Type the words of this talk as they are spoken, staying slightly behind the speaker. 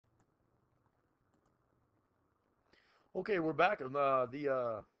Okay, we're back on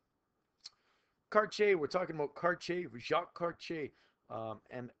the Cartier. We're talking about Cartier, Jacques Cartier,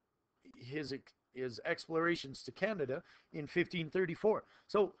 and his his explorations to Canada in 1534.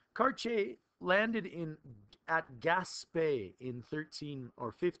 So Cartier landed in at Gaspé in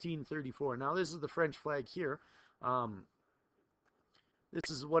 1534. Now this is the French flag here. Um, this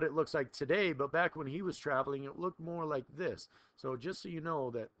is what it looks like today, but back when he was traveling, it looked more like this. So just so you know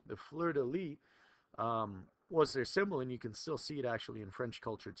that the fleur de lis was their symbol, and you can still see it actually in French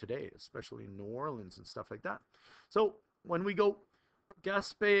culture today, especially in New Orleans and stuff like that. So when we go,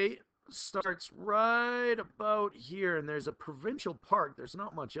 Gaspé starts right about here, and there's a provincial park. There's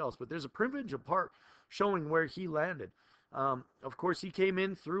not much else, but there's a provincial park showing where he landed. Of course, he came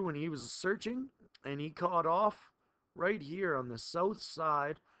in through when he was searching, and he caught off right here on the south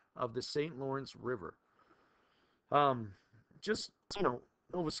side of the St. Lawrence River. Um, just, you know,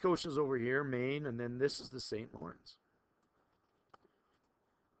 Nova Scotia's over here, Maine, and then this is the St. Lawrence.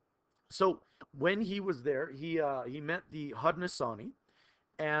 So when he was there, he met the Haudenosaunee,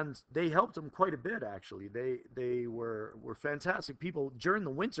 and they helped him quite a bit. Actually, they were fantastic people during the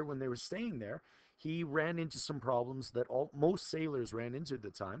winter when they were staying there. He ran into some problems that most sailors ran into at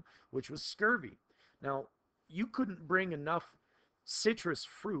the time, which was scurvy. Now, you couldn't bring enough citrus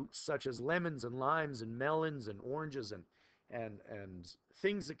fruits such as lemons and limes and melons and oranges and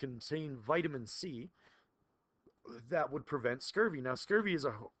things that contain vitamin C that would prevent scurvy. Now, scurvy is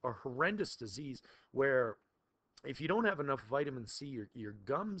a horrendous disease where if you don't have enough vitamin C, your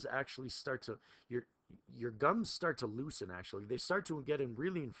gums actually start to your gums start to loosen. Actually, they start to get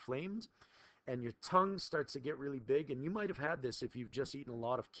really inflamed, and your tongue starts to get really big. And you might have had this if you've just eaten a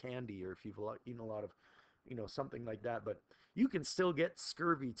lot of candy or if you've eaten a lot of, something like that. But you can still get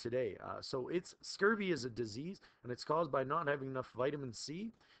scurvy today. So it's scurvy is a disease, and it's caused by not having enough vitamin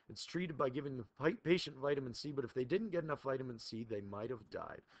C. It's treated by giving the patient vitamin C, but if they didn't get enough vitamin C, they might have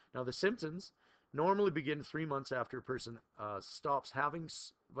died. Now the symptoms normally begin 3 months after a person stops having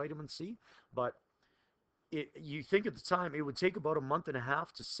vitamin C, but you think at the time it would take about a month and a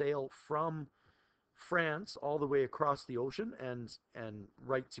half to sail from France all the way across the ocean and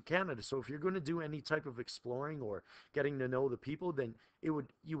right to Canada. So if you're going to do any type of exploring or getting to know the people, then you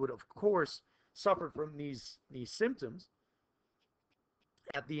would of course suffer from these symptoms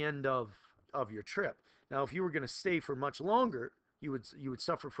at the end of your trip. Now, if you were going to stay for much longer, you would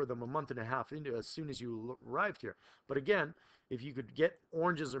suffer for them a month and a half into as soon as you arrived here. But again, if you could get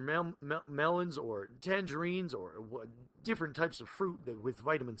oranges or melons or tangerines or different types of fruit with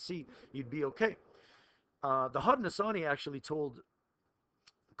vitamin C, you'd be okay. The Haudenosaunee actually told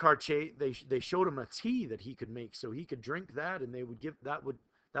Cartier they showed him a tea that he could make, so he could drink that, and they would give that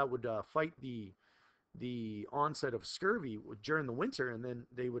would fight the onset of scurvy during the winter, and then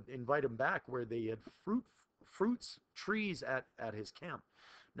they would invite him back where they had fruits trees at his camp.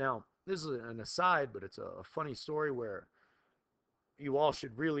 Now this is an aside, but it's a funny story where you all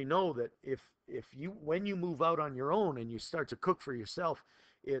should really know that if you when you move out on your own and you start to cook for yourself,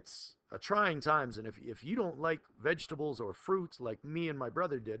 it's a trying times, and if you don't like vegetables or fruits like me and my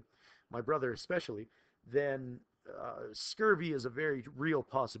brother did, my brother especially, then scurvy is a very real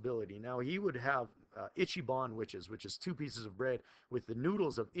possibility. Now he would have ichiban, which is two pieces of bread with the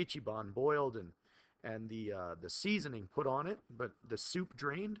noodles of ichiban boiled and the seasoning put on it, but the soup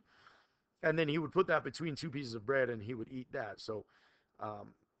drained, and then he would put that between two pieces of bread and he would eat that. So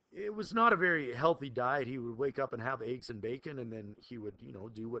um, it was not a very healthy diet. He would wake up and have eggs and bacon, and then he would,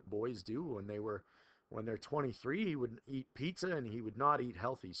 do what boys do when they're 23. He would eat pizza and he would not eat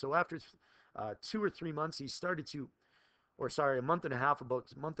healthy. So after 2 or 3 months, he started to, or sorry, a month and a half, about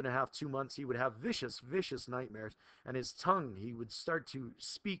a month and a half, 2 months, he would have vicious nightmares, and his tongue, he would start to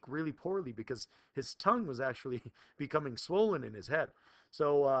speak really poorly because his tongue was actually becoming swollen in his head.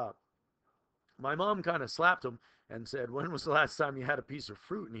 So my mom kind of slapped him and said, "When was the last time you had a piece of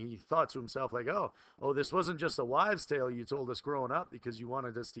fruit?" And he thought to himself, like, oh, this wasn't just a wives' tale you told us growing up because you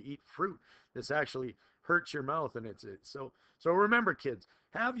wanted us to eat fruit. This actually hurts your mouth, and so remember, kids,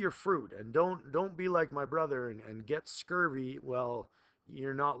 have your fruit and don't be like my brother and get scurvy. Well,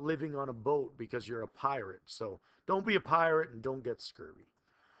 you're not living on a boat because you're a pirate. So don't be a pirate and don't get scurvy.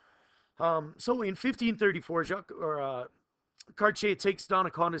 So in 1534, Jacques or Cartier takes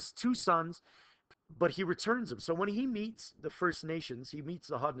Donnacona's two sons, but he returns them. So when he meets the First Nations, he meets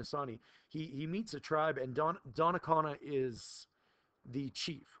the Haudenosaunee. He meets a tribe, and Donnacona is the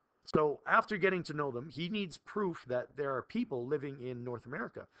chief. So after getting to know them, he needs proof that there are people living in North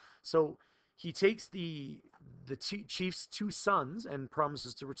America. So he takes the chief's two sons and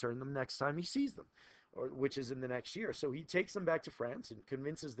promises to return them next time he sees them, which is in the next year. So he takes them back to France and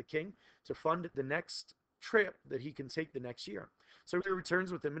convinces the king to fund the next trip that he can take the next year. So he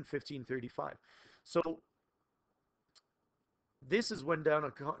returns with them in 1535. So this is when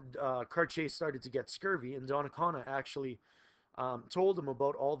Cartier started to get scurvy, and Donnacona actually told him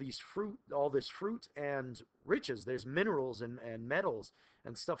about all this fruit and riches. There's minerals and metals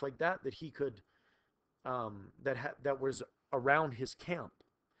and stuff like that that he could that was around his camp.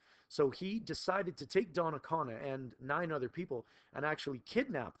 So he decided to take Donnacona and 9 other people and actually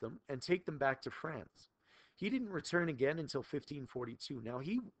kidnap them and take them back to France. He didn't return again until 1542. Now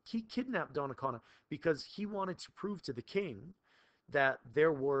he kidnapped Donnacona because he wanted to prove to the king that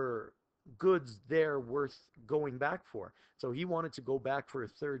there were goods there worth going back for. So he wanted to go back for a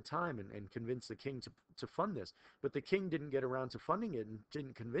third time and convince the king to fund this. But the king didn't get around to funding it and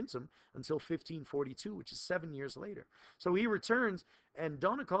didn't convince him until 1542, which is 7 years later. So he returns, and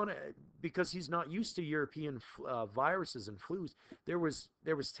Donnacona, because he's not used to European viruses and flus, there was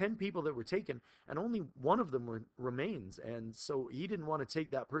 10 people that were taken, and only one of them remains. And so he didn't want to take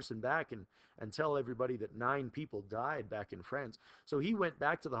that person back and tell everybody that 9 people died back in France. So he went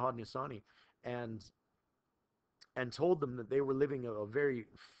back to the Haudenosaunee and and told them that they were living a very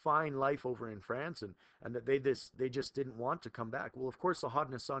fine life over in France, and that they just didn't want to come back. Well, of course, the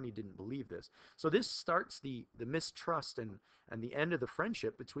Haudenosaunee didn't believe this. So this starts the mistrust and the end of the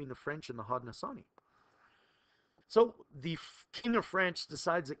friendship between the French and the Haudenosaunee. So the King of France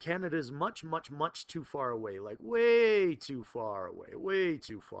decides that Canada is much, much, much too far away, like way too far away, way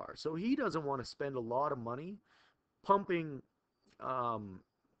too far. So he doesn't want to spend a lot of money pumping um,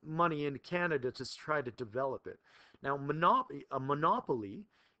 money into Canada to try to develop it. Now, a monopoly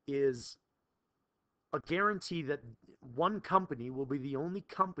is a guarantee that one company will be the only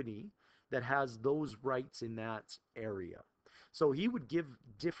company that has those rights in that area. So he would give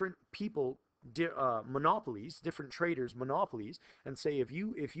different people monopolies, different traders monopolies, and say if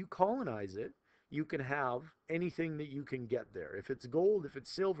you colonize it, you can have anything that you can get there. If it's gold, if it's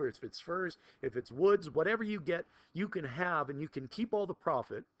silver, if it's furs, if it's woods, whatever you get, you can have, and you can keep all the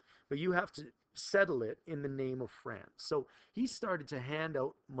profit, but you have to settle it in the name of France. So he started to hand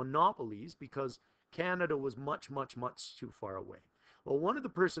out monopolies because Canada was much, much, much too far away. Well, one of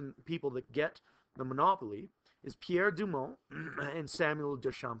the people that get the monopoly is Pierre Dumont and Samuel de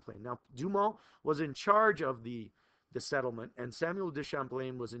Champlain. Now, Dumont was in charge of the settlement, and Samuel de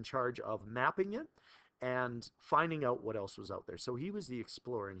Champlain was in charge of mapping it and finding out what else was out there. So he was the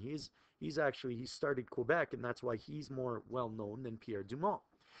explorer, and he started Quebec, and that's why he's more well known than Pierre Dumont.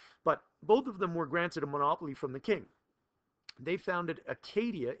 But both of them were granted a monopoly from the king. They founded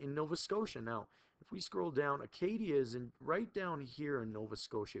Acadia in Nova Scotia. Now, if we scroll down, Acadia is right down here in Nova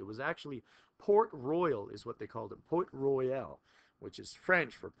Scotia. It was actually Port Royal is what they called it, Port Royal, which is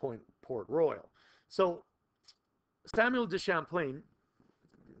French for Port Royal. So Samuel de Champlain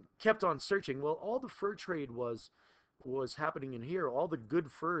kept on searching. Well, all the fur trade was happening in here. All the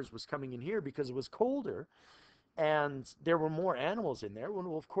good furs was coming in here because it was colder and there were more animals in there.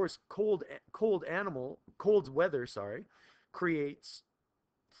 Well, of course, cold weather, sorry, creates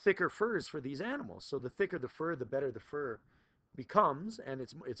thicker furs for these animals. So the thicker the fur, the better the fur becomes, and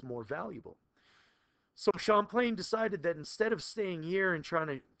it's more valuable. So Champlain decided that instead of staying here and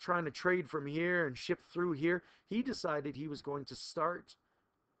trying to trade from here and ship through here, he decided he was going to start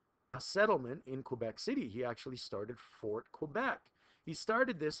a settlement in Quebec City. He actually started Fort Quebec. He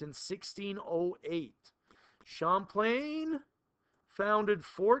started this in 1608. Champlain founded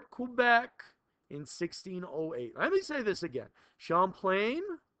Fort Quebec in 1608. Let me say this again. Champlain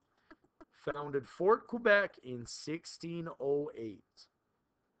founded Fort Quebec in 1608.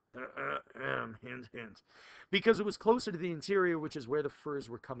 Hint, hint. Because it was closer to the interior, which is where the furs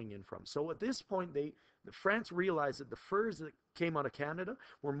were coming in from. So at this point, France realized that the furs that came out of Canada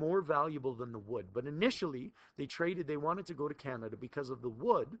were more valuable than the wood. But initially, they wanted to go to Canada because of the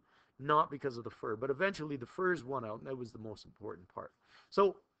wood, not because of the fur. But eventually, the furs won out, and that was the most important part.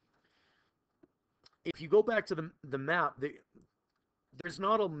 So if you go back to the map, there's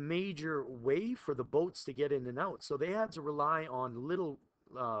not a major way for the boats to get in and out. So they had to rely on little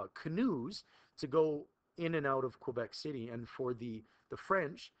canoes to go in and out of Quebec City, and for the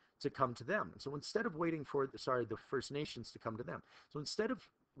French to come to them. So instead of waiting for the First Nations to come to them, so instead of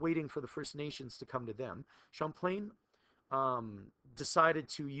waiting for the First Nations to come to them, Champlain decided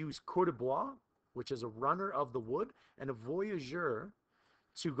to use cour de bois, which is a runner of the wood, and a voyageur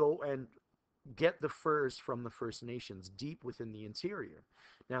to go and get the furs from the First Nations deep within the interior.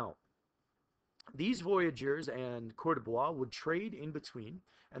 Now, these voyageurs and cour de bois would trade in between,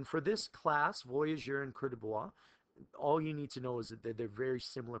 and for this class, voyageur and cour de bois, all you need to know is that they're very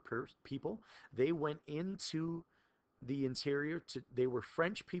similar people. They went into the interior. They were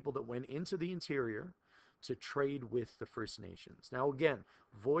French people that went into the interior to trade with the First Nations. Now, again,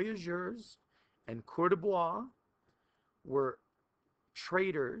 voyageurs and coureurs de bois were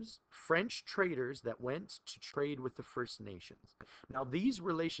traders, French traders that went to trade with the First Nations. Now, these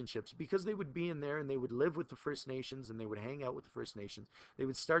relationships, because they would be in there and they would live with the First Nations and they would hang out with the First Nations, they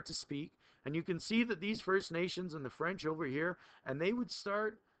would start to speak. And you can see that these First Nations and the French over here, and they would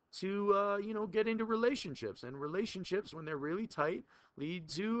start to, get into relationships. And relationships, when they're really tight, lead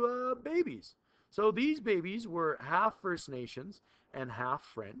to babies. So these babies were half First Nations and half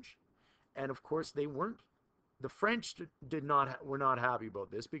French. And of course, they weren't the French did not were not happy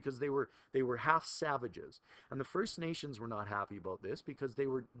about this because they were half savages, and the First Nations were not happy about this because they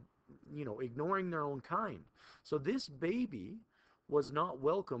were, ignoring their own kind. So this baby was not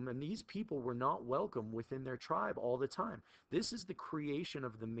welcome, and these people were not welcome within their tribe all the time. This is the creation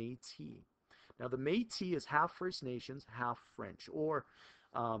of the Métis. Now the Métis is half First Nations, half French, or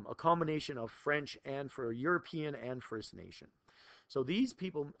a combination of French and for European and First Nation. So these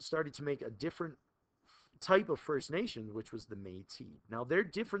people started to make a different type of First Nation, which was the Métis. Now they're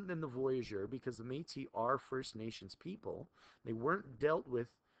different than the Voyageur because the Métis are First Nations people. They weren't dealt with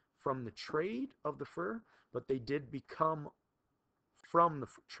from the trade of the fur, but they did become from the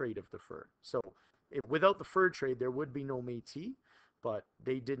trade of the fur. So without the fur trade, there would be no Métis, but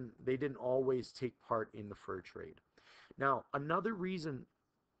they didn't always take part in the fur trade. Now another reason,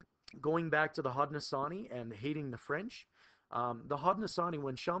 going back to the Haudenosaunee and hating the French, the Haudenosaunee,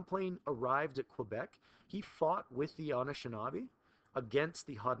 when Champlain arrived at Quebec, he fought with the Anishinaabe against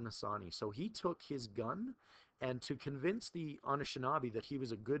the Haudenosaunee. So he took his gun, and to convince the Anishinaabe that he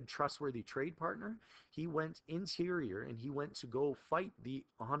was a good, trustworthy trade partner, he went interior and he went to go fight the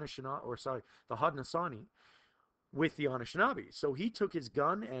the Haudenosaunee with the Anishinaabe. So he took his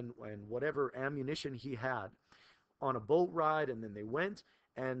gun and whatever ammunition he had on a boat ride, and then they went,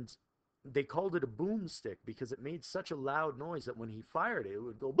 and they called it a boomstick because it made such a loud noise that when he fired it, it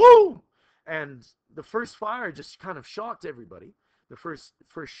would go boom. And the first fire just kind of shocked everybody, the first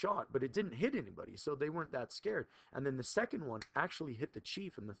shot, but it didn't hit anybody, so they weren't that scared. And then the second one actually hit the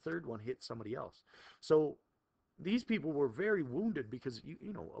chief, and the third one hit somebody else. So these people were very wounded because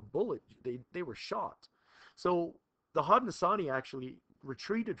a bullet, they were shot. So the Haudenosaunee actually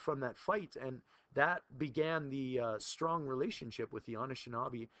retreated from that fight, and that began the strong relationship with the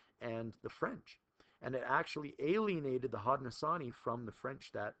Anishinaabe and the French. And it actually alienated the Haudenosaunee from the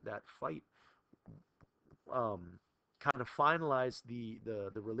French. That fight kind of finalized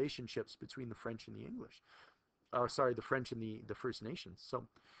the relationships between the French and the English. Or sorry, the French and the First Nations. So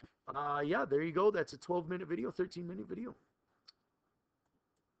yeah, there you go. That's a 12-minute video, 13-minute video.